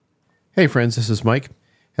Hey friends, this is Mike.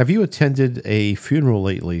 Have you attended a funeral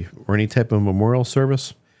lately or any type of memorial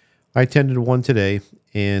service? I attended one today,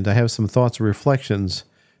 and I have some thoughts and reflections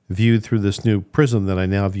viewed through this new prism that I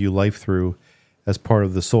now view life through as part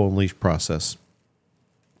of the Soul Unleashed process.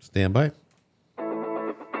 Stand by.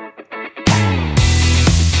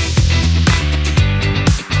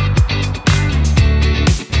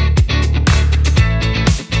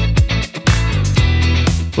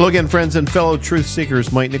 Hello again, friends and fellow truth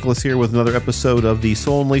seekers. Mike Nicholas here with another episode of the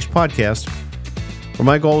Soul Unleashed podcast, where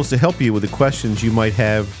my goal is to help you with the questions you might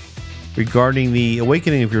have regarding the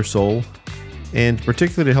awakening of your soul, and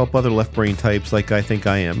particularly to help other left brain types like I think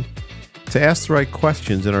I am, to ask the right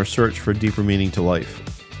questions in our search for deeper meaning to life.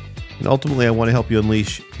 And ultimately, I want to help you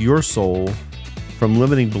unleash your soul from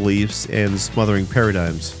limiting beliefs and smothering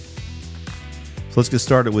paradigms. So let's get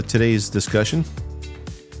started with today's discussion.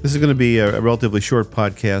 This is going to be a relatively short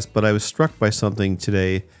podcast, but I was struck by something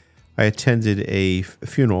today. I attended a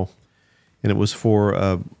funeral, and it was for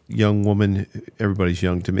a young woman. Everybody's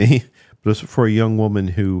young to me, but it was for a young woman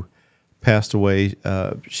who passed away.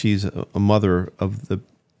 She's a mother of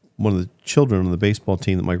one of the children on the baseball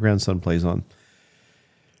team that my grandson plays on.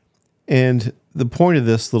 And the point of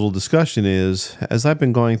this little discussion is, as I've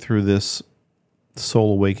been going through this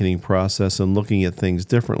soul awakening process and looking at things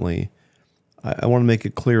differently, I want to make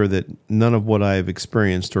it clear that none of what I've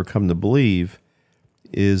experienced or come to believe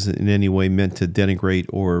is in any way meant to denigrate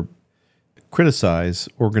or criticize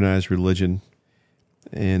organized religion.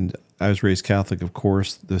 And I was raised Catholic, of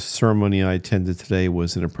course. The ceremony I attended today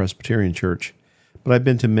was in a Presbyterian church, but I've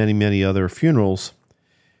been to many, many other funerals.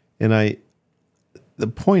 And the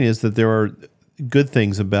point is that there are good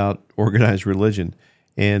things about organized religion.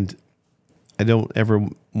 And I don't ever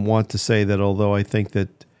want to say that, although I think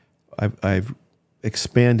that I've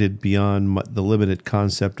expanded beyond the limited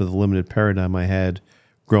concept of the limited paradigm I had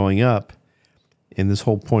growing up. And this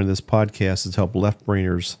whole point of this podcast is to help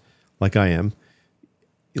left-brainers like I am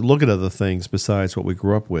look at other things besides what we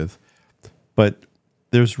grew up with. But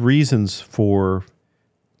there's reasons for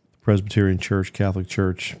Presbyterian Church, Catholic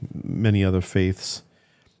Church, many other faiths.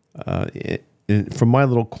 And from my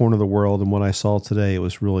little corner of the world and what I saw today, it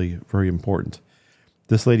was really very important.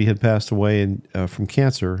 This lady had passed away from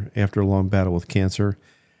cancer after a long battle with cancer,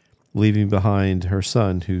 leaving behind her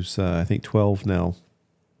son, who's, I think, 12 now.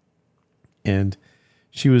 And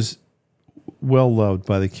she was well loved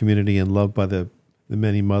by the community and loved by the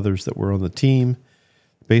many mothers that were on the team,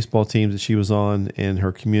 baseball teams that she was on, and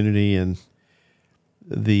her community. And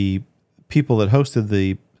the people that hosted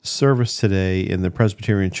the service today in the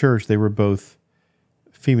Presbyterian Church, they were both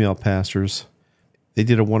female pastors. They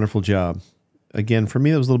did a wonderful job. Again, for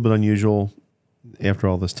me, that was a little bit unusual after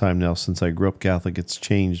all this time now. Since I grew up Catholic, it's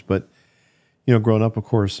changed. But, growing up, of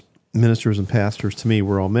course, ministers and pastors to me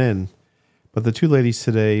were all men. But the two ladies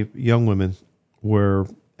today, young women, were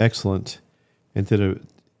excellent and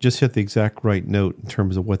just hit the exact right note in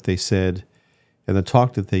terms of what they said and the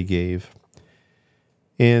talk that they gave.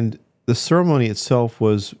 And the ceremony itself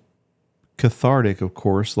was cathartic, of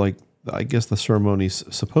course, like I guess the ceremony's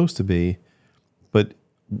supposed to be, but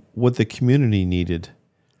what the community needed.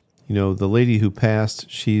 The lady who passed,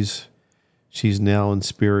 she's now in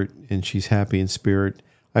spirit and she's happy in spirit.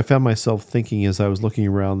 I found myself thinking as I was looking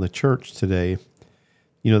around the church today,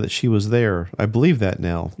 that she was there. I believe that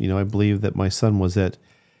now. I believe that my son was at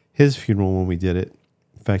his funeral when we did it.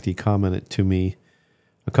 In fact, he commented to me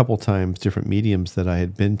a couple times, different mediums that I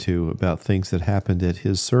had been to, about things that happened at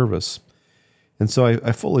his service. And so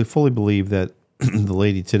I fully believe that the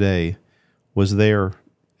lady today was there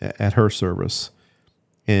at her service.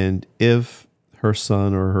 And if her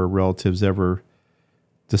son or her relatives ever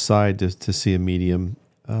decide to see a medium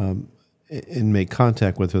and make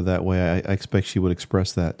contact with her that way, I expect she would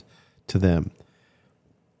express that to them.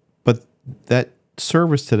 But that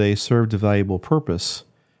service today served a valuable purpose,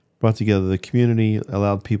 brought together the community,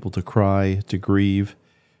 allowed people to cry, to grieve,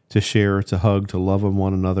 to share, to hug, to love on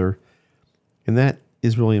one another. And that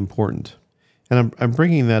is really important. And I'm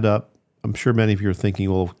bringing that up. I'm sure many of you are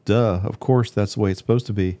thinking, well, duh, of course that's the way it's supposed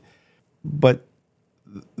to be. But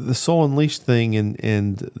the Soul Unleashed thing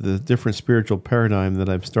and the different spiritual paradigm that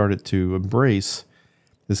I've started to embrace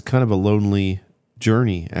is kind of a lonely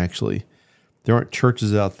journey, actually. There aren't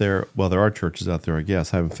churches out there, well, there are churches out there, I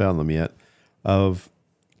guess, I haven't found them yet, of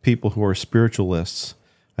people who are spiritualists.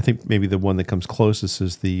 I think maybe the one that comes closest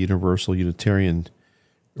is the Universal Unitarian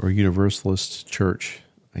or Universalist Church.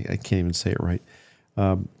 I can't even say it right.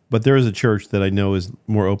 But there is a church that I know is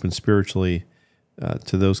more open spiritually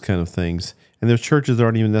to those kind of things. And there's churches that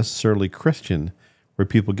aren't even necessarily Christian, where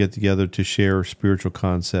people get together to share spiritual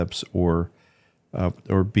concepts or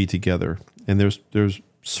or be together. And there's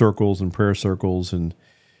circles and prayer circles, and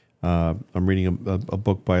I'm reading a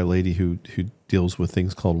book by a lady who deals with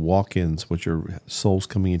things called walk-ins, which are souls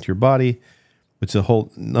coming into your body, which is a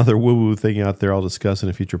whole another woo-woo thing out there I'll discuss in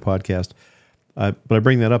a future podcast. But I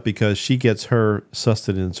bring that up because she gets her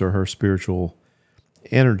sustenance or her spiritual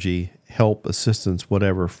energy, help, assistance,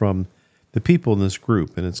 whatever, from the people in this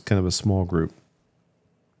group, and it's kind of a small group.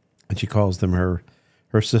 And she calls them her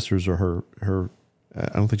sisters or her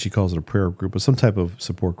I don't think she calls it a prayer group, but some type of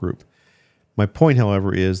support group. My point,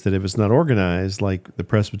 however, is that if it's not organized like the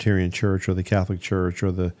Presbyterian Church or the Catholic Church or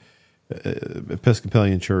the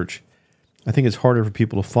Episcopalian Church, I think it's harder for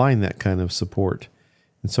people to find that kind of support.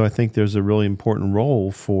 And so I think there's a really important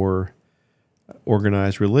role for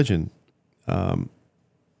organized religion. I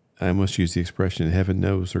almost use the expression heaven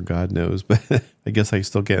knows or God knows, but I guess I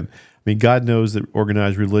still can. I mean, God knows that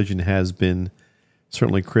organized religion has been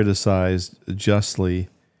certainly criticized justly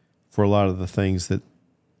for a lot of the things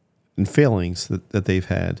and failings that they've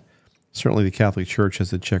had. Certainly the Catholic Church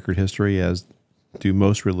has a checkered history, as do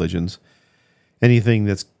most religions. Anything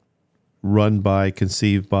that's run by,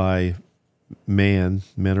 conceived by men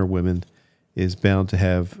or women, is bound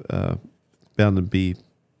to be,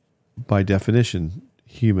 by definition,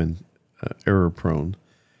 human, error prone.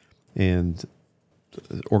 And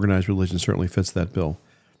organized religion certainly fits that bill.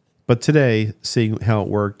 But today, seeing how it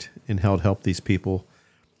worked and how it helped these people,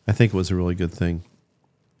 I think it was a really good thing.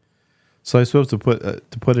 So I suppose to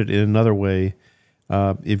put it in another way,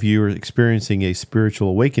 if you're experiencing a spiritual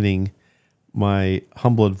awakening, my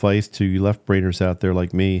humble advice to you left-brainers out there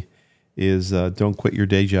like me is don't quit your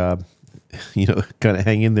day job. Kind of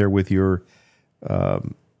hang in there with your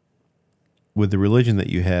with the religion that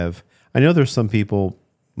you have. I know there's some people,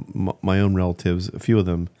 my own relatives, a few of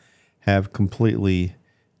them, have completely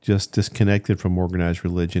just disconnected from organized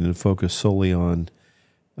religion and focused solely on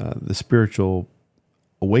the spiritual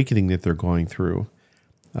awakening that they're going through.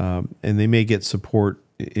 And they may get support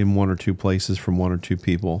in one or two places from one or two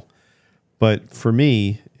people. But for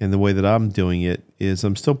me, and the way that I'm doing it, is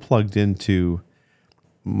I'm still plugged into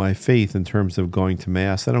my faith in terms of going to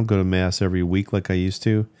Mass. I don't go to Mass every week like I used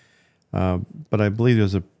to, but I believe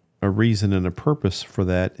there's a reason and a purpose for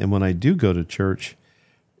that. And when I do go to church,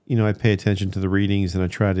 I pay attention to the readings, and I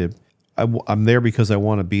try to. I'm there because I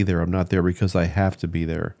want to be there. I'm not there because I have to be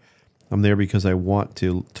there. I'm there because I want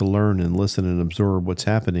to learn and listen and absorb what's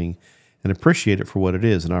happening, and appreciate it for what it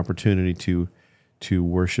is, an opportunity to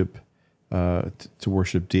worship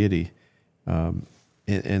deity,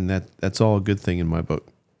 and that's all a good thing in my book.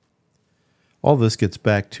 All this gets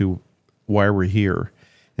back to why we're here,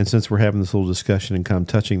 and since we're having this little discussion and kind of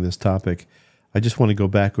touching this topic, I just want to go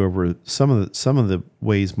back over some of the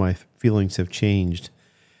ways my feelings have changed.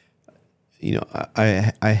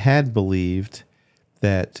 I had believed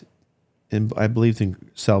that, and I believed in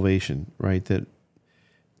salvation, right? That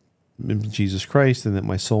in Jesus Christ, and that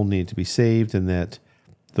my soul needed to be saved, and that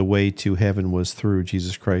the way to heaven was through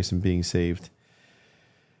Jesus Christ and being saved.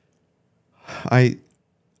 I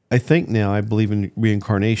think now I believe in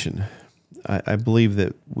reincarnation. I believe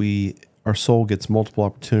that our soul gets multiple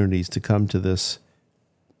opportunities to come to this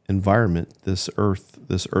environment, this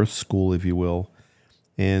earth school, if you will.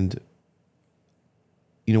 And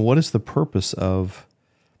what is the purpose of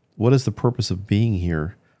being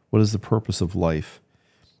here? What is the purpose of life?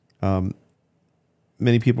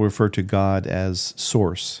 Many people refer to God as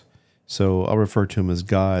source. So I'll refer to him as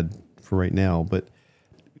God for right now, but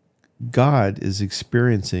God is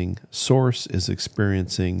experiencing, source is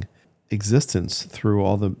experiencing existence through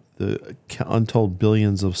all the untold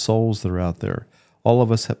billions of souls that are out there. All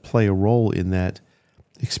of us play a role in that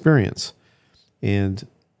experience. And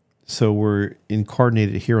so we're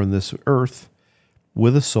incarnated here on this earth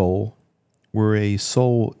with a soul. We're a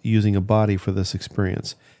soul using a body for this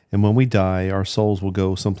experience. And when we die, our souls will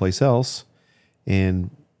go someplace else and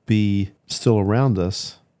be still around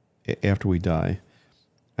us after we die.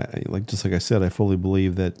 Just like I said, I fully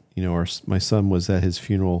believe that my son was at his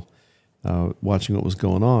funeral, watching what was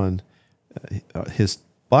going on. His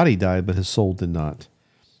body died, but his soul did not.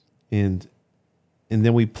 And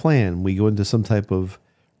then we plan. We go into some type of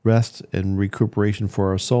rest and recuperation for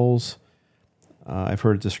our souls. I've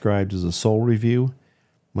heard it described as a soul review.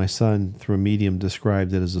 My son, through a medium,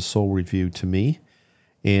 described it as a soul review to me.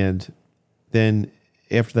 And then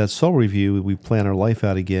after that soul review, we plan our life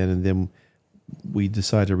out again, and then we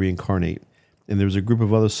decide to reincarnate. And there's a group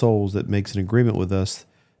of other souls that makes an agreement with us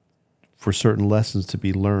for certain lessons to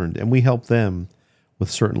be learned. And we help them with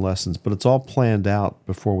certain lessons, but it's all planned out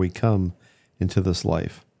before we come into this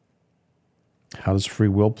life. How does free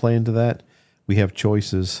will play into that? We have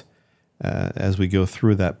choices as we go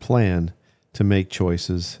through that plan to make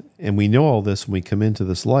choices. And we know all this when we come into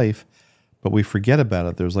this life, but we forget about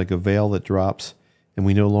it. There's like a veil that drops, and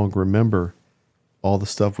we no longer remember all the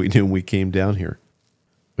stuff we knew when we came down here,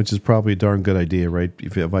 which is probably a darn good idea, right?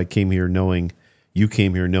 If I came here knowing, you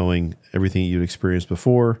came here knowing everything you'd experienced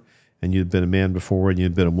before, and you'd been a man before, and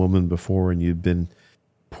you'd been a woman before, and you'd been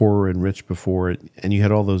poor and rich before, and you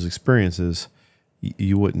had all those experiences,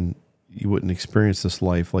 you wouldn't experience this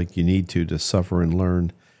life like you need to suffer and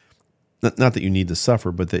learn. Not that you need to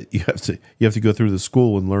suffer, but that you have to go through the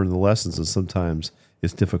school and learn the lessons, and sometimes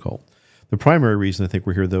it's difficult. The primary reason I think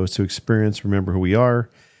we're here, though, is to experience, remember who we are,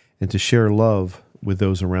 and to share love with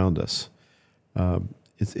those around us.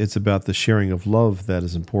 It's about the sharing of love that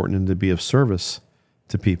is important, and to be of service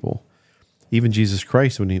to people. Even Jesus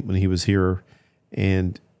Christ, when he was here,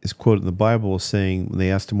 and is quoted in the Bible as saying, when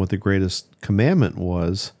they asked him what the greatest commandment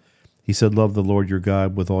was, he said, "Love the Lord your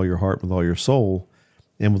God with all your heart, with all your soul,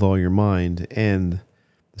 and with all your mind." And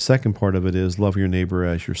the second part of it is love your neighbor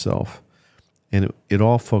as yourself. And it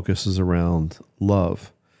all focuses around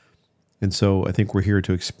love. And so I think we're here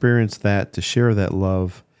to experience that, to share that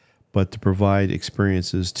love, but to provide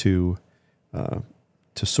experiences to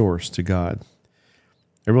source, to God.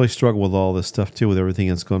 I really struggle with all this stuff too, with everything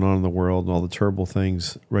that's going on in the world and all the terrible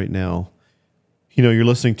things right now. You know, you're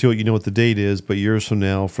listening to it, you know what the date is, but years from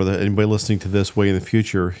now, for anybody listening to this way in the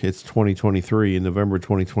future, it's 2023, in November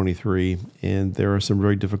 2023, and there are some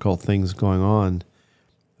very difficult things going on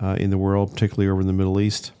in the world, particularly over in the Middle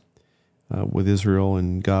East, with Israel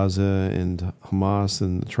and Gaza and Hamas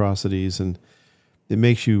and atrocities, and it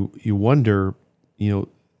makes you wonder, you know,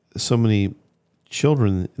 so many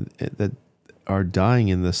children that are dying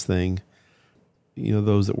in this thing, you know,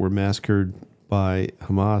 those that were massacred by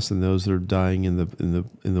Hamas and those that are dying in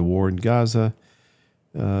the war in Gaza.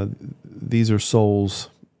 These are souls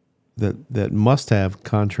that must have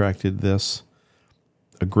contracted this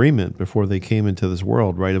agreement before they came into this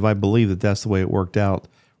world, right? If I believe that that's the way it worked out,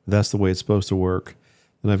 that's the way it's supposed to work,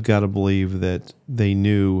 then I've got to believe that they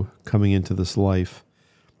knew coming into this life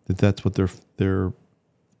that that's what their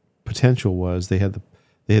potential was. They had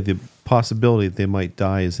the possibility that they might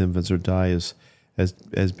die as infants or die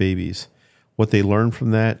as babies. What they learned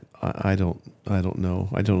from that, I don't know.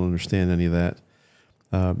 I don't understand any of that.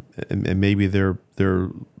 And maybe their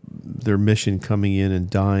mission coming in and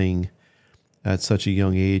dying at such a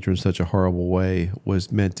young age or in such a horrible way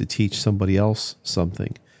was meant to teach somebody else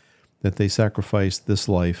something, that they sacrificed this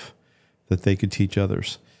life that they could teach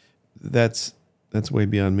others. That's way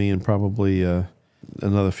beyond me, and probably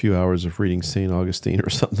another few hours of reading St. Augustine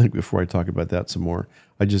or something before I talk about that some more.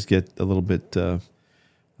 I just get a little bit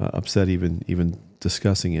upset even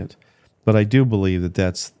discussing it. But I do believe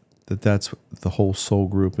that's the whole soul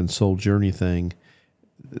group and soul journey thing,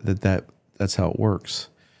 that's how it works.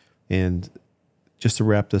 And just to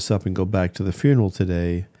wrap this up and go back to the funeral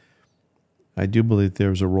today, I do believe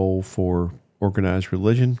there's a role for organized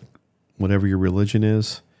religion, whatever your religion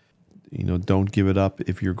is. You know, don't give it up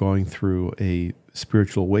if you're going through a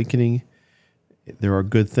spiritual awakening. There are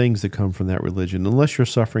good things that come from that religion, unless you're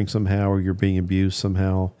suffering somehow or you're being abused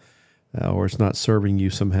somehow or it's not serving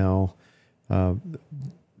you somehow.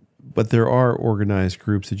 But there are organized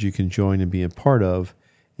groups that you can join and be a part of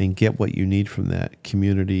and get what you need from that: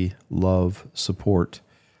 community, love, support,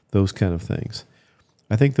 those kind of things.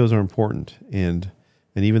 I think those are important. And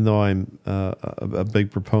even though I'm a big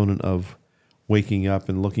proponent of waking up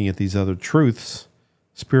and looking at these other truths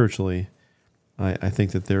spiritually, I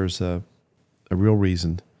think that there's a real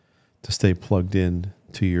reason to stay plugged in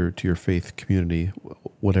to your faith community,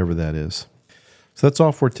 whatever that is. So that's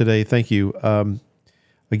all for today. Thank you.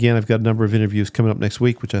 Again, I've got a number of interviews coming up next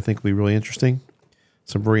week, which I think will be really interesting.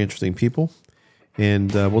 Some very interesting people.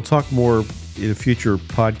 And we'll talk more in a future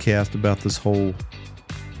podcast about this whole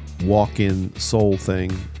walk-in soul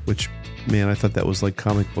thing, which, man, I thought that was like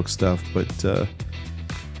comic book stuff, but a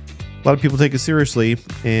lot of people take it seriously.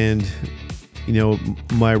 And, you know,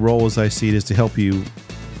 my role as I see it is to help you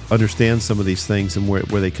understand some of these things and where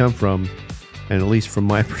they come from, and at least from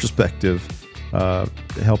my perspective,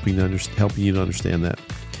 helping you to understand that.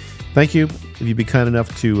 Thank you. If you'd be kind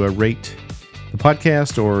enough to rate the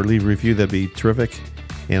podcast or leave a review, that'd be terrific.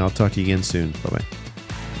 And I'll talk to you again soon. Bye-bye.